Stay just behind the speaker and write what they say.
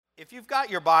If you've got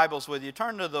your Bibles with you,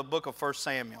 turn to the book of 1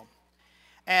 Samuel.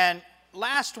 And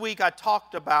last week I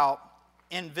talked about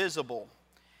invisible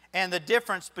and the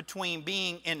difference between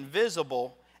being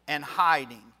invisible and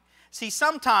hiding. See,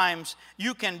 sometimes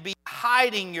you can be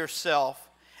hiding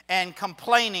yourself and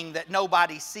complaining that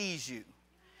nobody sees you.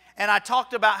 And I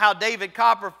talked about how David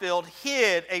Copperfield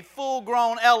hid a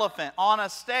full-grown elephant on a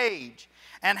stage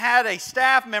and had a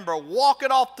staff member walk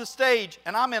it off the stage,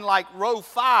 and I'm in like row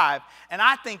 5, and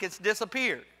I think it's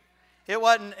disappeared. It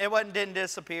didn't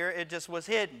disappear, it just was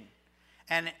hidden.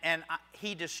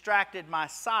 He distracted my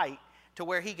sight to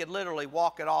where he could literally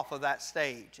walk it off of that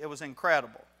stage. It was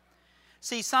incredible.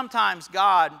 See, sometimes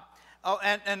God,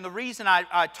 and the reason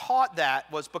I taught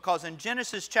that was because in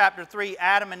Genesis chapter 3,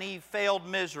 Adam and Eve failed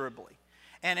miserably.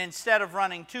 And instead of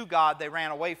running to God, they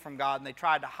ran away from God and they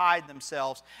tried to hide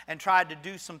themselves and tried to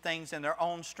do some things in their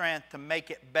own strength to make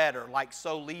it better, like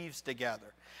sew leaves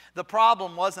together. The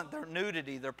problem wasn't their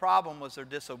nudity, their problem was their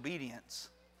disobedience.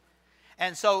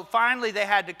 And so finally they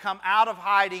had to come out of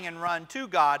hiding and run to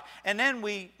God. And then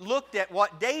we looked at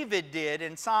what David did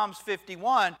in Psalms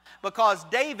 51, because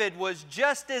David was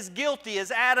just as guilty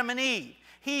as Adam and Eve.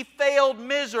 He failed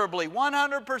miserably,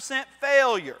 100%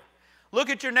 failure. Look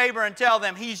at your neighbor and tell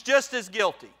them he's just as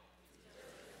guilty.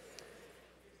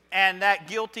 And that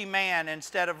guilty man,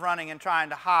 instead of running and trying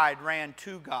to hide, ran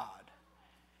to God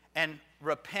and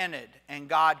repented. And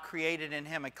God created in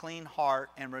him a clean heart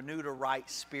and renewed a right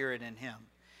spirit in him.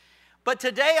 But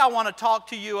today I want to talk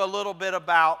to you a little bit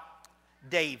about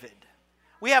David.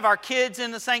 We have our kids in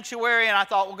the sanctuary, and I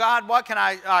thought, well, God, what can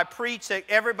I preach that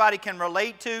everybody can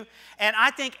relate to? And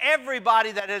I think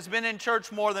everybody that has been in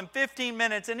church more than 15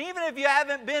 minutes, and even if you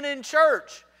haven't been in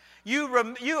church, you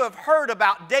have heard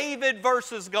about David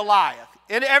versus Goliath.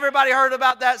 And everybody heard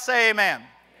about that? Say amen. Amen.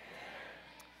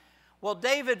 Well,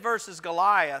 David versus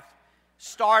Goliath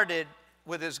started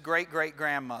with his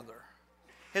great-great-grandmother.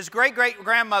 His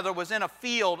great-great-grandmother was in a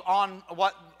field on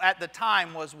what at the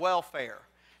time was welfare.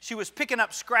 She was picking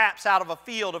up scraps out of a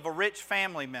field of a rich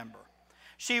family member.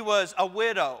 She was a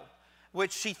widow,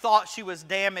 which she thought she was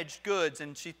damaged goods,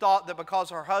 and she thought that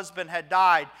because her husband had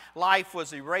died, life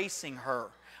was erasing her.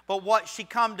 But what she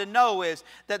come to know is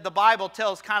that the Bible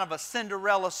tells kind of a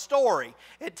Cinderella story.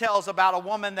 It tells about a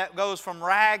woman that goes from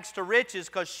rags to riches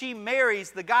because she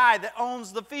marries the guy that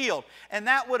owns the field. And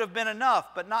that would have been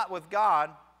enough, but not with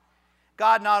God.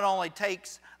 God not only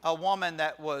takes a woman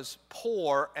that was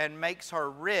poor and makes her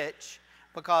rich,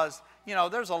 because, you know,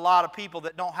 there's a lot of people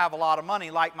that don't have a lot of money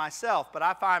like myself, but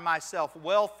I find myself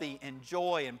wealthy in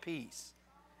joy and peace.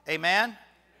 Amen?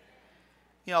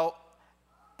 You know,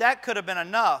 that could have been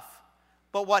enough,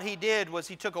 but what he did was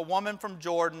he took a woman from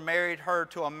Jordan, married her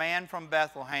to a man from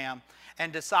Bethlehem,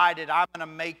 and decided, I'm going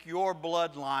to make your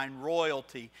bloodline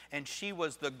royalty. And she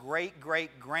was the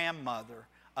great-great-grandmother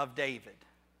of David.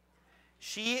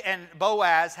 She and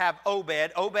Boaz have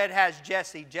Obed. Obed has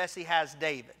Jesse. Jesse has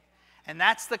David. And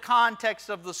that's the context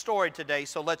of the story today.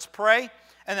 So let's pray,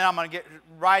 and then I'm going to get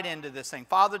right into this thing.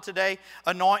 Father, today,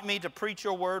 anoint me to preach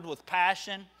your word with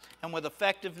passion and with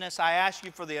effectiveness. I ask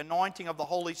you for the anointing of the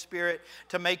Holy Spirit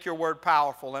to make your word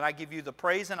powerful. And I give you the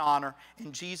praise and honor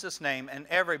in Jesus' name. And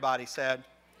everybody said,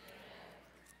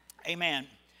 Amen.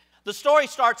 The story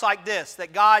starts like this,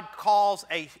 that God calls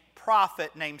a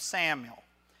prophet named Samuel.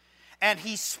 And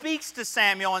he speaks to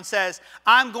Samuel and says,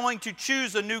 I'm going to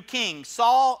choose a new king.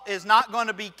 Saul is not going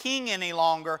to be king any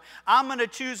longer. I'm going to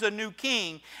choose a new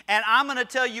king, and I'm going to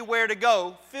tell you where to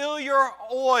go. Fill your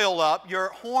oil up, your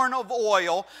horn of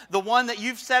oil, the one that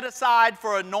you've set aside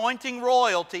for anointing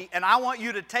royalty, and I want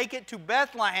you to take it to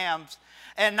Bethlehem's.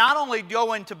 And not only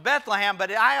go into Bethlehem, but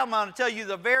I am going to tell you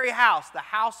the very house, the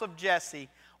house of Jesse,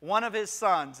 one of his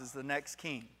sons is the next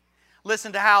king.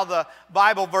 Listen to how the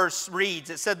Bible verse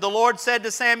reads. It said, the Lord said to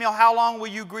Samuel, how long will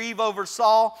you grieve over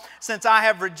Saul, since I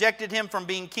have rejected him from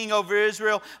being king over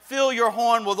Israel? Fill your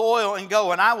horn with oil and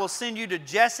go, and I will send you to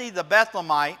Jesse the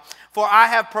Bethlehemite, for I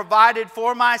have provided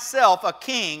for myself a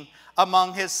king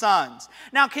among his sons.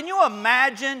 Now, can you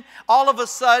imagine all of a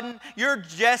sudden you're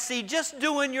Jesse just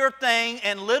doing your thing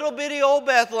in little bitty old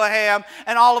Bethlehem,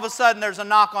 and all of a sudden there's a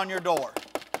knock on your door.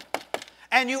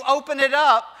 And you open it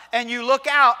up, and you look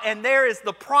out, and there is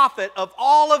the prophet of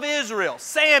all of Israel,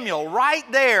 Samuel, right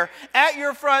there at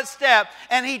your front step.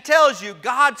 And he tells you,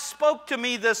 God spoke to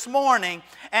me this morning.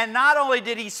 And not only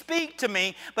did he speak to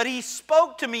me, but he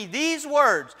spoke to me these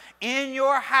words, in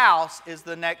your house is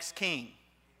the next king.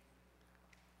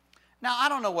 Now, I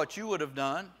don't know what you would have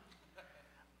done,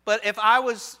 but if I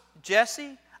was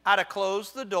Jesse, I'd have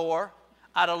closed the door.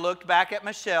 I'd have looked back at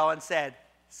Michelle and said,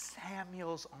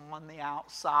 Samuel's on the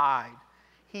outside.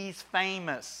 He's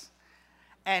famous.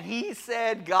 And he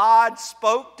said God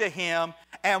spoke to him,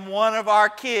 and one of our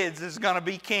kids is going to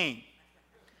be king.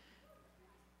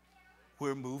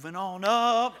 We're moving on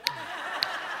up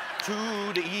to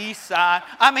the east side.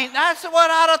 I mean, that's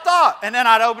what I'd have thought. And then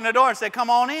I'd open the door and say, come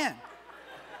on in.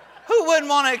 Who wouldn't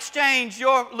want to exchange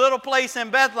your little place in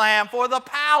Bethlehem for the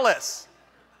palace?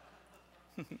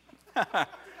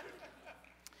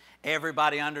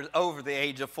 Everybody over the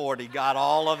age of 40 got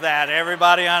all of that.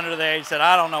 Everybody under the age said,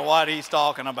 I don't know what he's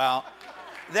talking about.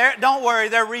 Don't worry,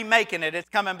 they're remaking it. It's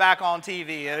coming back on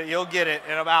TV. You'll get it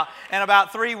in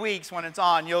about 3 weeks when it's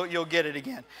on. You'll get it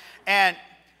again. And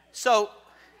so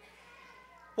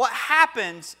what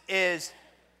happens is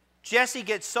Jesse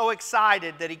gets so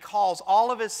excited that he calls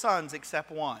all of his sons except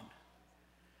one.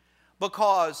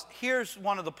 Because here's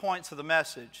one of the points of the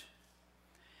message.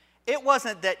 It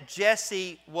wasn't that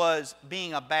Jesse was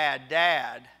being a bad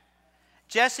dad.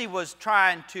 Jesse was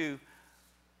trying to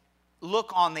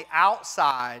look on the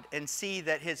outside and see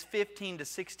that his 15 to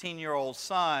 16-year-old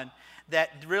son that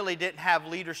really didn't have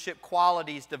leadership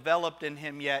qualities developed in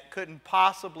him yet couldn't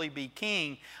possibly be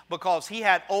king, because he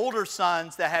had older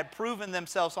sons that had proven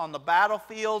themselves on the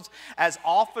battlefields as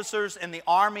officers in the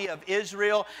army of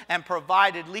Israel and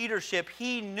provided leadership.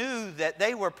 He knew that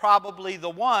they were probably the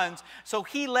ones, so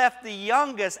he left the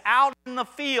youngest out in the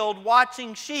field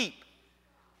watching sheep.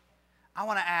 I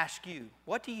want to ask you,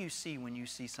 what do you see when you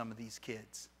see some of these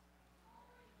kids?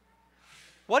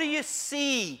 What do you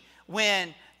see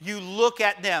when you look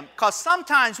at them? Because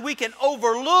sometimes we can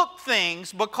overlook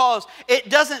things because it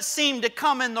doesn't seem to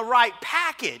come in the right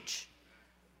package.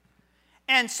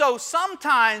 And so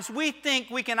sometimes we think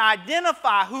we can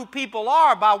identify who people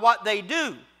are by what they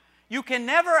do. You can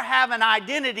never have an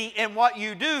identity in what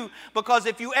you do, because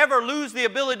if you ever lose the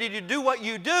ability to do what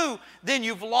you do, then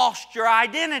you've lost your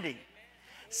identity.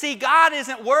 See, God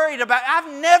isn't worried about, I've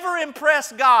never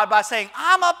impressed God by saying,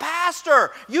 I'm a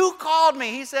pastor. You called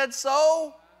me. He said,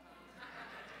 so?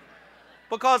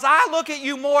 Because I look at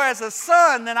you more as a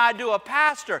son than I do a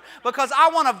pastor. Because I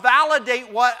want to validate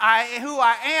who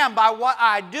I am by what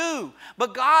I do.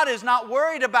 But God is not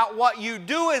worried about what you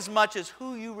do as much as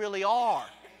who you really are.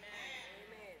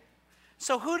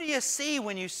 So who do you see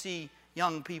when you see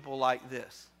young people like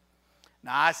this?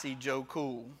 Now, I see Joe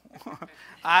Cool.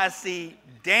 I see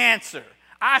Dancer.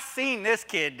 I seen this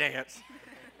kid dance.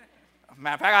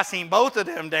 Matter of fact, I seen both of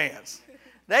them dance.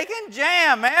 They can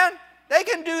jam, man. They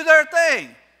can do their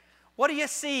thing. What do you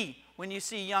see when you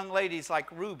see young ladies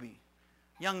like Ruby,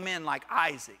 young men like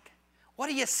Isaac? What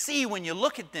do you see when you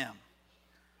look at them?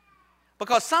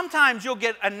 Because sometimes you'll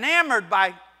get enamored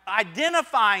by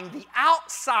identifying the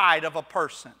outside of a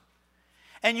person.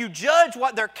 And you judge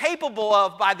what they're capable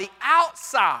of by the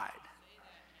outside.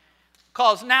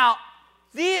 Because now,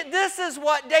 this is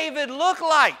what David looked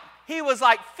like. He was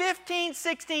like 15,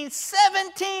 16,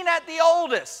 17 at the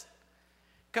oldest.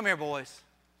 Come here, boys.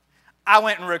 I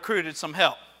went and recruited some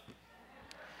help.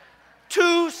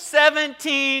 2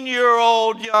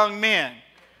 17-year-old young men,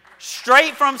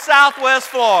 straight from Southwest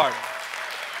Florida.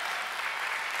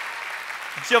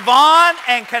 Javon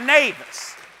and Canavis.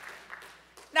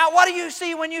 Now, what do you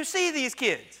see when you see these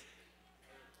kids?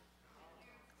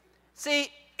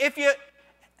 See,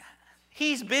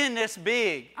 he's been this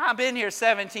big. I've been here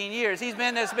 17 years. He's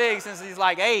been this big since he's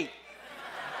like 8.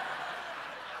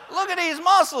 Look at these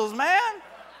muscles, man.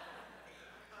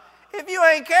 If you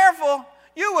ain't careful,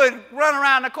 you would run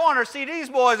around the corner, see these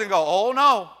boys and go, oh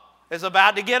no, it's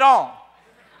about to get on.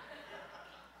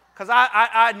 Because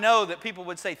I know that people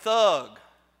would say thug.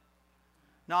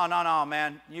 No,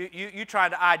 man. You try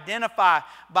to identify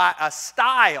by a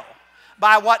style,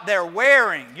 by what they're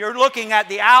wearing. You're looking at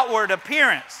the outward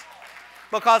appearance.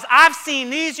 Because I've seen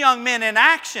these young men in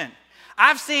action.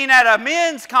 I've seen at a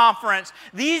men's conference,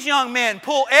 these young men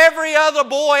pull every other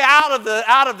boy out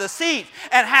of the seat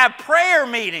and have prayer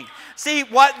meeting. See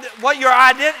what your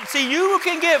identity. See, you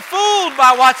can get fooled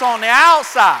by what's on the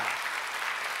outside.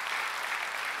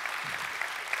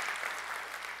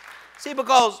 See,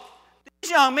 because these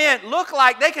young men look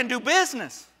like they can do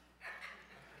business.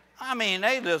 I mean,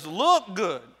 they just look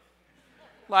good.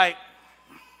 Like,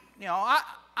 you know,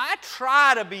 I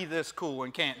try to be this cool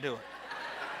and can't do it.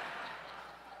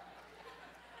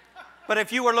 But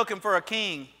if you were looking for a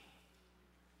king,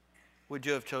 would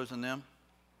you have chosen them?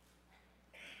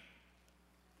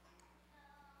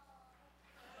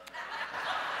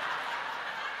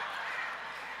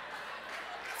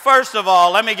 First of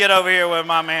all, let me get over here with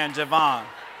my man Javon.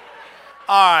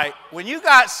 All right, when you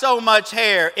got so much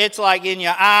hair, it's like in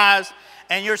your eyes,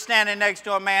 and you're standing next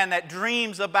to a man that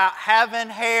dreams about having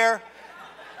hair.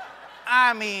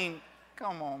 I mean,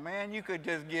 come on, man. You could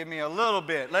just give me a little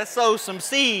bit. Let's sow some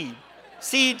seed.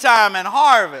 Seed time and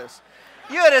harvest.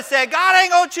 You would have said, God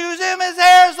ain't going to choose him. His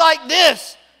hair is like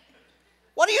this.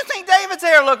 What do you think David's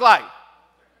hair looked like?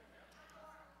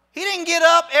 He didn't get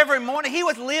up every morning. He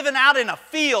was living out in a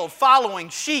field following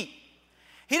sheep.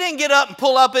 He didn't get up and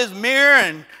pull up his mirror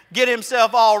and get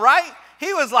himself all right.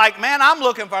 He was like, man, I'm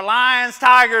looking for lions,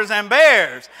 tigers, and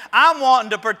bears. I'm wanting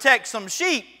to protect some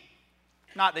sheep.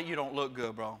 Not that you don't look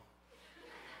good, bro.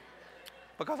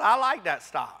 Because I like that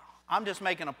style. I'm just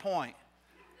making a point.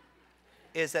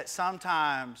 Is that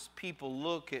sometimes people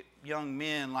look at young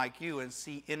men like you and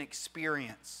see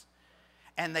inexperience.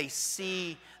 And they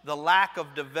see the lack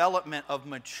of development of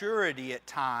maturity at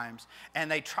times. And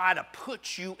they try to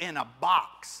put you in a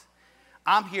box.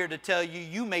 I'm here to tell you,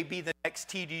 you may be the next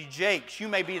T.D. Jakes. You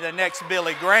may be the next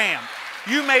Billy Graham.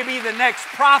 You may be the next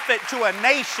prophet to a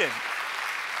nation.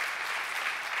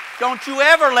 Don't you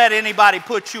ever let anybody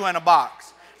put you in a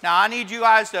box. Now, I need you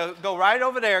guys to go right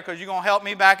over there because you're going to help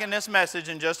me back in this message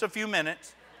in just a few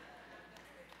minutes.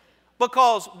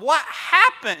 Because what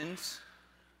happens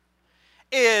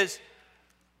is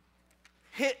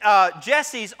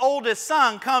Jesse's oldest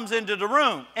son comes into the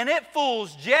room, and it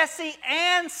fools Jesse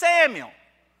and Samuel.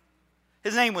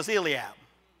 His name was Eliab.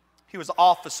 He was an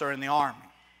officer in the army.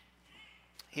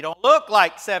 He don't look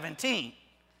like 17.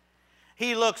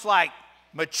 He looks like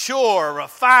mature,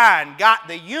 refined, got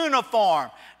the uniform,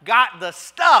 got the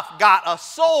stuff, got a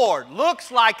sword,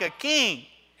 looks like a king.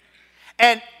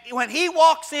 And when he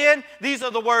walks in, these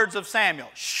are the words of Samuel.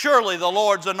 Surely the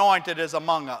Lord's anointed is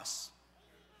among us.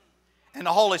 And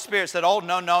the Holy Spirit said, oh,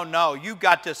 no, no, no, you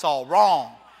got this all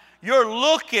wrong. You're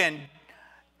looking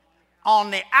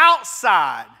on the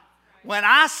outside when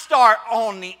I start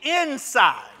on the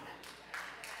inside.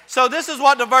 So this is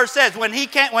what the verse says. When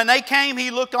they came, he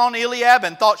looked on Eliab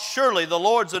and thought, surely the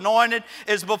Lord's anointed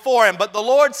is before him. But the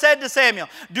Lord said to Samuel,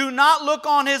 do not look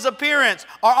on his appearance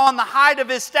or on the height of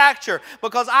his stature,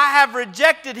 because I have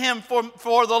rejected him.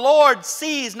 For the Lord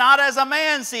sees not as a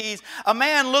man sees. A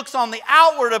man looks on the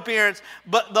outward appearance,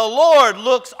 but the Lord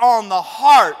looks on the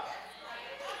heart.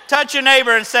 Touch your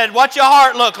neighbor and said, what's your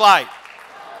heart look like?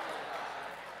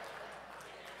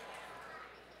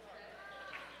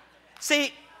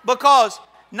 See, because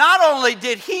not only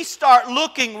did he start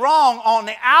looking wrong on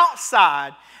the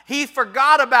outside, he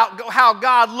forgot about how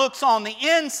God looks on the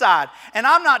inside. And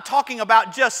I'm not talking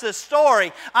about just this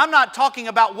story. I'm not talking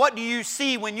about what do you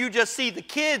see when you just see the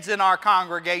kids in our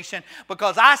congregation,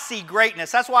 because I see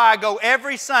greatness. That's why I go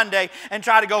every Sunday and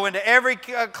try to go into every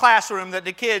classroom that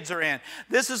the kids are in.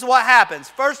 This is what happens.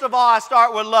 First of all, I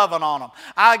start with loving on them.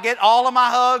 I get all of my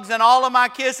hugs and all of my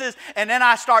kisses, and then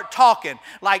I start talking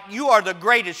like you are the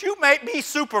greatest. You might be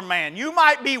Superman. You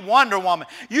might be Wonder Woman.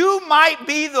 You might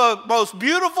be the most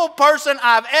beautiful person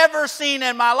I've ever seen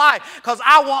in my life, because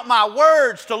I want my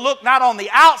words to look not on the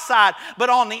outside but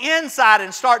on the inside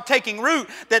and start taking root,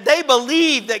 that they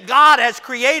believe that God has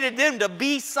created them to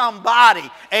be somebody.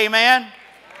 Amen?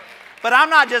 But I'm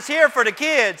not just here for the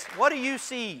kids. What do you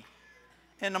see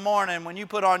in the morning when you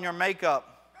put on your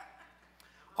makeup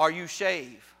or you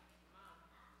shave?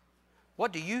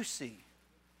 What do you see?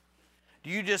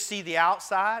 Do you just see the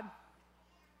outside?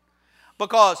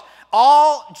 Because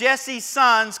all Jesse's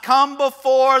sons come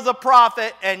before the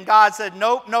prophet, and God said,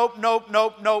 nope, nope, nope,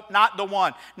 nope, nope, not the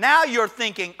one. Now you're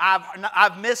thinking,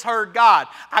 I've misheard God.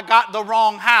 I got the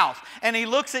wrong house. And he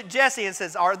looks at Jesse and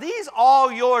says, are these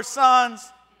all your sons?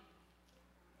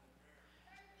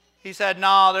 He said,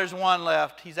 no, there's one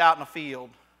left. He's out in the field.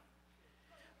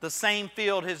 The same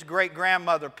field his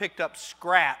great-grandmother picked up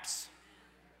scraps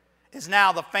is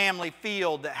now the family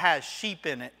field that has sheep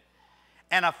in it.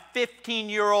 And a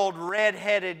 15-year-old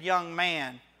red-headed young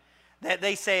man that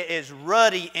they say is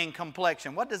ruddy in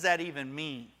complexion. What does that even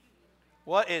mean?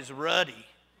 What is ruddy?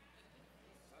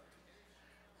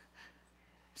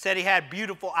 Said he had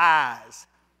beautiful eyes.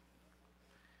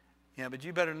 Yeah, but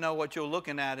you better know what you're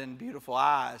looking at in beautiful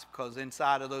eyes, because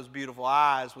inside of those beautiful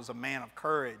eyes was a man of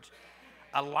courage,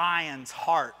 a lion's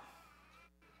heart.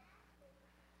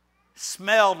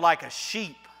 Smelled like a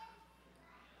sheep.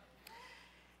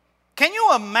 Can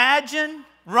you imagine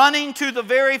running to the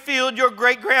very field your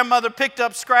great-grandmother picked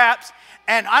up scraps?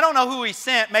 And I don't know who he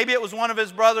sent. Maybe it was one of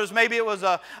his brothers. Maybe it was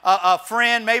a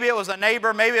friend. Maybe it was a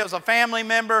neighbor. Maybe it was a family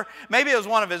member. Maybe it was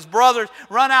one of his brothers.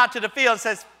 Run out to the field and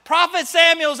says, Prophet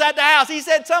Samuel's at the house. He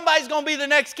said somebody's going to be the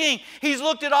next king. He's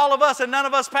looked at all of us and none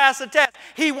of us passed the test.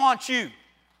 He wants you.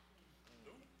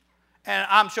 And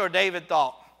I'm sure David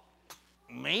thought,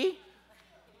 me?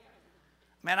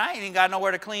 Man, I ain't even got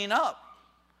nowhere to clean up.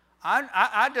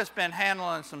 I just been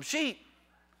handling some sheep.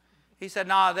 He said,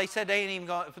 no, they said they ain't even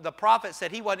going, the prophet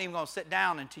said he wasn't even going to sit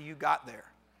down until you got there.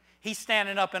 He's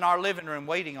standing up in our living room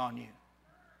waiting on you.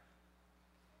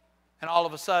 And all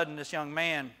of a sudden, this young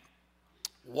man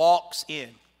walks in.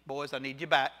 Boys, I need you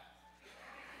back.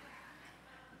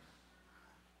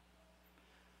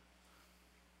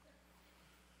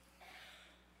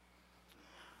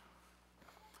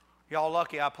 Y'all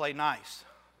lucky I play nice.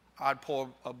 I'd pour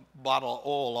a bottle of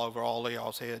oil over all of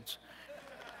y'all's heads.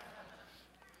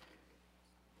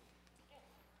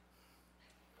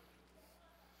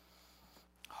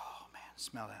 Oh, man,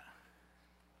 smell that.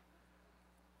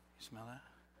 You smell that?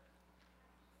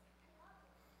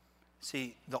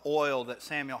 See, the oil that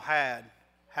Samuel had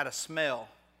a smell.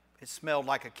 It smelled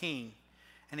like a king.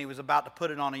 And he was about to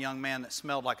put it on a young man that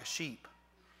smelled like a sheep.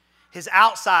 His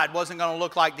outside wasn't going to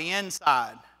look like the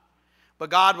inside. But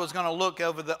God was going to look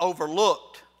over the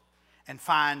overlooked and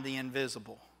find the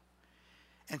invisible.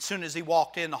 And as soon as he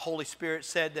walked in, the Holy Spirit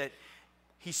said that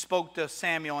he spoke to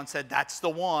Samuel and said, that's the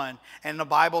one. And the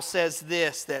Bible says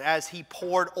this, that as he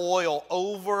poured oil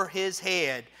over his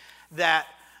head, that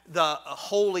the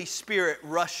Holy Spirit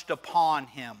rushed upon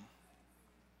him.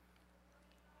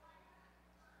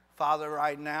 Father,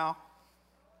 right now,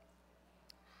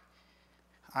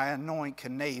 I anoint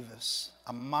Kenavus,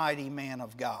 a mighty man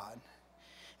of God.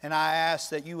 And I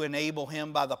ask that you enable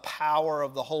him by the power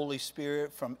of the Holy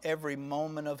Spirit from every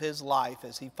moment of his life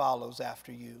as he follows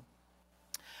after you.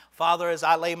 Father, as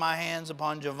I lay my hands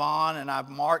upon Javon and I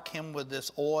mark him with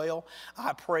this oil,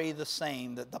 I pray the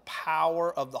same, that the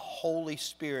power of the Holy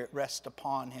Spirit rest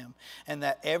upon him, and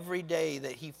that every day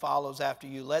that he follows after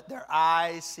you, let their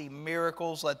eyes see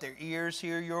miracles, let their ears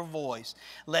hear your voice,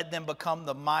 let them become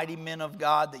the mighty men of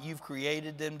God that you've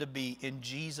created them to be, in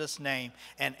Jesus' name.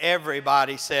 And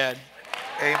everybody said,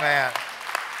 amen.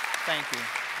 Thank you.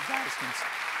 You guys can...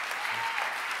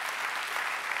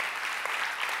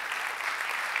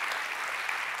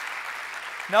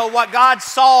 No, what God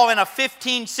saw in a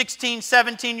 15, 16,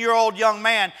 17-year-old young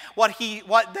man, what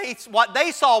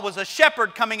they saw was a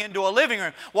shepherd coming into a living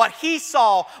room. What he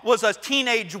saw was a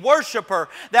teenage worshiper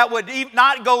that would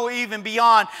not go even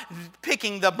beyond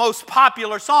picking the most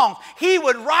popular songs. He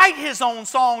would write his own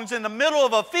songs in the middle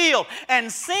of a field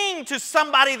and sing to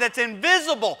somebody that's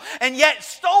invisible, and yet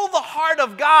stole the heart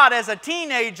of God as a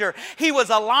teenager. He was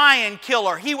a lion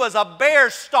killer. He was a bear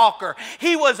stalker.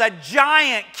 He was a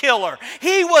giant killer.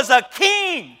 He was a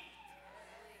king.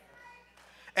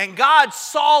 And God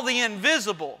saw the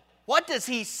invisible. What does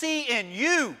he see in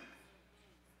you?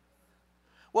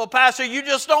 Well, Pastor, you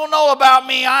just don't know about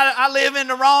me. I live in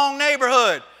the wrong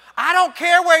neighborhood. I don't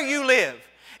care where you live.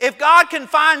 If God can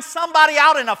find somebody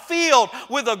out in a field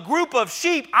with a group of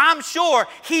sheep, I'm sure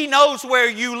he knows where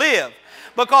you live.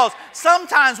 Because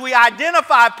sometimes we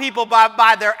identify people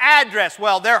by their address.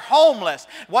 Well, they're homeless.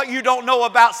 What you don't know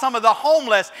about some of the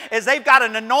homeless is they've got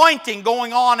an anointing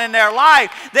going on in their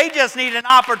life. They just need an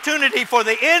opportunity for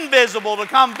the invisible to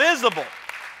come visible.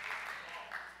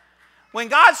 When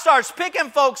God starts picking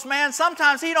folks, man,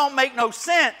 sometimes he don't make no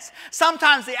sense.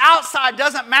 Sometimes the outside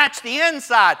doesn't match the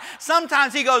inside.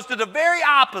 Sometimes he goes to the very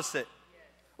opposite,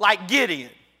 like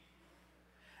Gideon.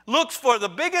 Looks for the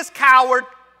biggest coward.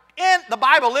 The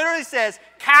Bible literally says,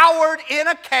 cowered in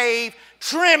a cave,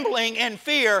 trembling in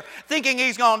fear, thinking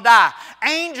he's going to die.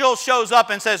 Angel shows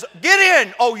up and says, get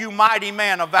in, oh you mighty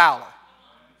man of valor.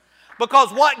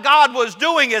 Because what God was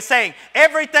doing is saying,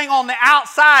 everything on the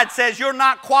outside says you're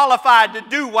not qualified to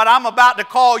do what I'm about to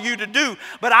call you to do.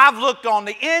 But I've looked on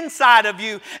the inside of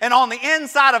you, and on the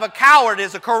inside of a coward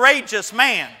is a courageous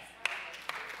man.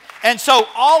 And so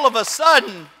all of a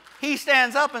sudden, he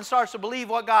stands up and starts to believe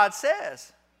what God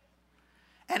says.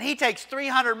 And he takes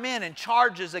 300 men and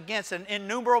charges against an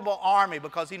innumerable army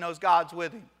because he knows God's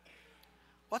with him.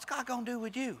 What's God going to do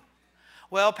with you?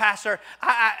 Well, Pastor,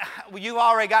 you've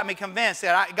already got me convinced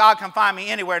that God can find me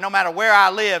anywhere, no matter where I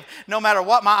live, no matter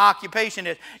what my occupation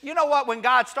is. You know what? When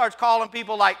God starts calling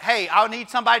people like, hey, I need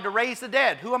somebody to raise the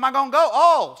dead. Who am I going to go?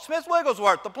 Oh, Smith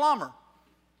Wigglesworth, the plumber.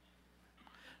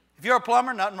 If you're a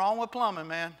plumber, nothing wrong with plumbing,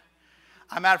 man.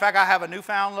 As a matter of fact, I have a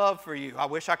newfound love for you. I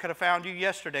wish I could have found you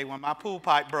yesterday when my pool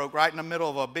pipe broke right in the middle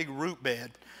of a big root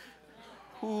bed.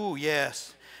 Ooh,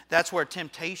 yes. That's where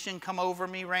temptation come over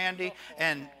me, Randy,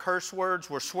 and curse words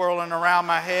were swirling around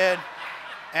my head,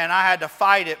 and I had to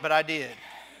fight it, but I did.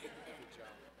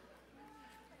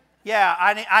 Yeah,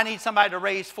 I need somebody to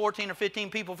raise 14 or 15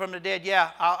 people from the dead.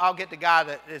 Yeah, I'll get the guy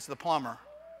that is the plumber.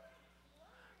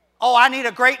 Oh, I need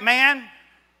a great man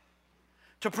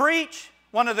to preach.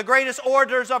 One of the greatest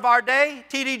orators of our day,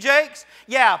 T.D. Jakes,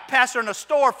 yeah, pastor in a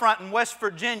storefront in West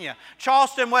Virginia,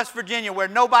 Charleston, West Virginia, where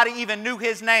nobody even knew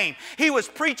his name. He was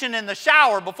preaching in the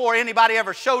shower before anybody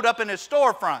ever showed up in his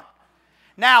storefront.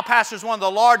 Now pastors one of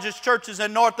the largest churches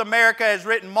in North America, has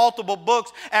written multiple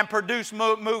books and produced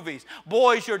movies.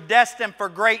 Boys, you're destined for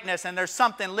greatness, and there's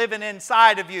something living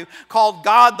inside of you called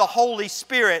God the Holy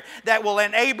Spirit that will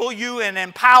enable you and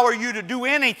empower you to do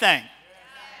anything.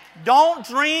 Don't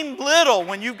dream little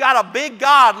when you've got a big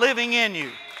God living in you.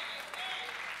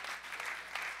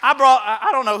 I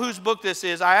don't know whose book this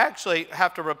is. I actually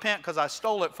have to repent because I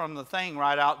stole it from the thing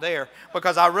right out there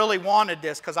because I really wanted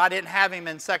this because I didn't have him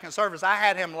in second service. I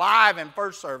had him live in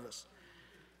first service.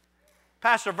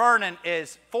 Pastor Vernon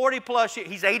is 40 plus years.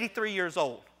 He's 83 years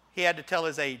old. He had to tell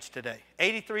his age today.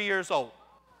 83 years old.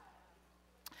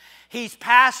 He's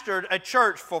pastored a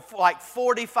church for like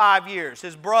 45 years.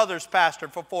 His brother's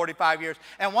pastored for 45 years.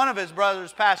 And one of his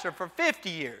brothers pastored for 50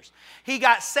 years. He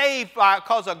got saved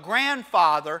because a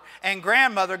grandfather and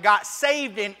grandmother got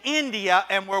saved in India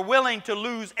and were willing to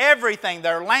lose everything,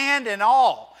 their land and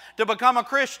all, to become a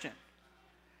Christian.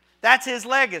 That's his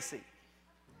legacy.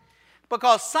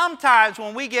 Because sometimes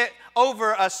when we get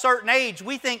over a certain age,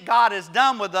 we think God is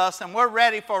done with us and we're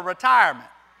ready for retirement.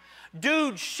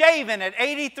 Dude shaving at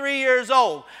 83 years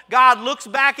old. God looks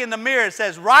back in the mirror and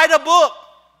says, write a book.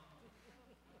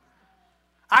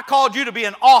 I called you to be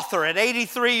an author at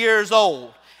 83 years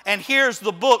old. And here's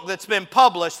the book that's been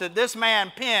published that this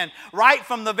man penned right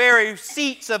from the very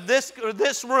seats of this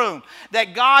room.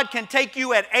 That God can take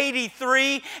you at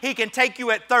 83. He can take you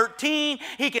at 13.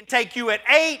 He can take you at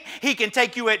 8. He can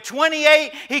take you at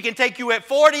 28. He can take you at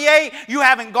 48. You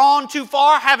haven't gone too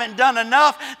far, haven't done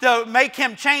enough to make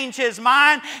him change his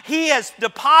mind. He has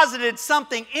deposited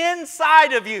something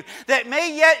inside of you that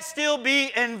may yet still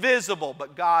be invisible,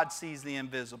 but God sees the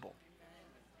invisible.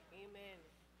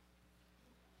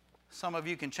 Some of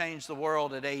you can change the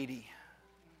world at 80.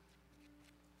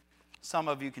 Some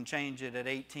of you can change it at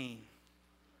 18.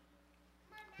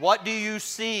 What do you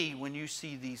see when you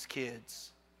see these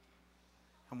kids?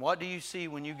 And what do you see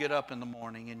when you get up in the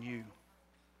morning in you?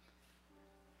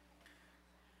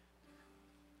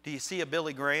 Do you see a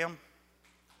Billy Graham?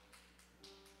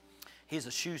 He's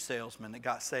a shoe salesman that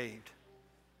got saved.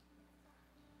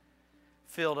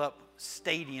 Filled up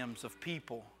stadiums of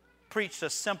people. Preached a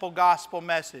simple gospel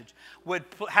message, would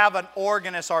have an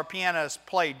organist or pianist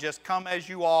play, just come as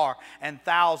you are, and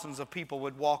thousands of people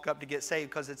would walk up to get saved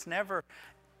because it's never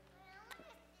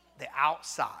the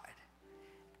outside.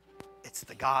 It's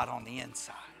the God on the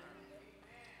inside.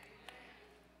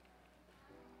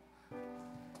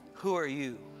 Who are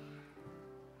you?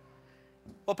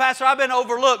 Well, Pastor, I've been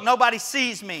overlooked. Nobody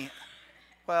sees me.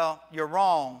 Well, you're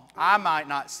wrong. I might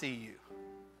not see you.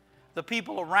 The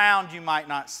people around you might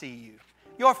not see you.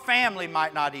 Your family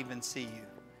might not even see you.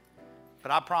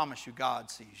 But I promise you,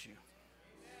 God sees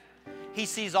you. He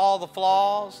sees all the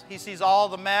flaws. He sees all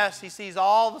the mess. He sees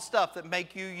all the stuff that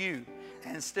make you you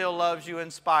and still loves you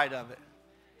in spite of it.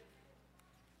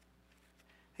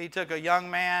 He took a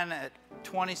young man at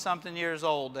 20-something years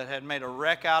old that had made a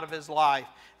wreck out of his life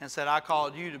and said, I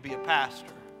called you to be a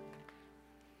pastor.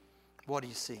 What do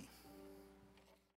you see?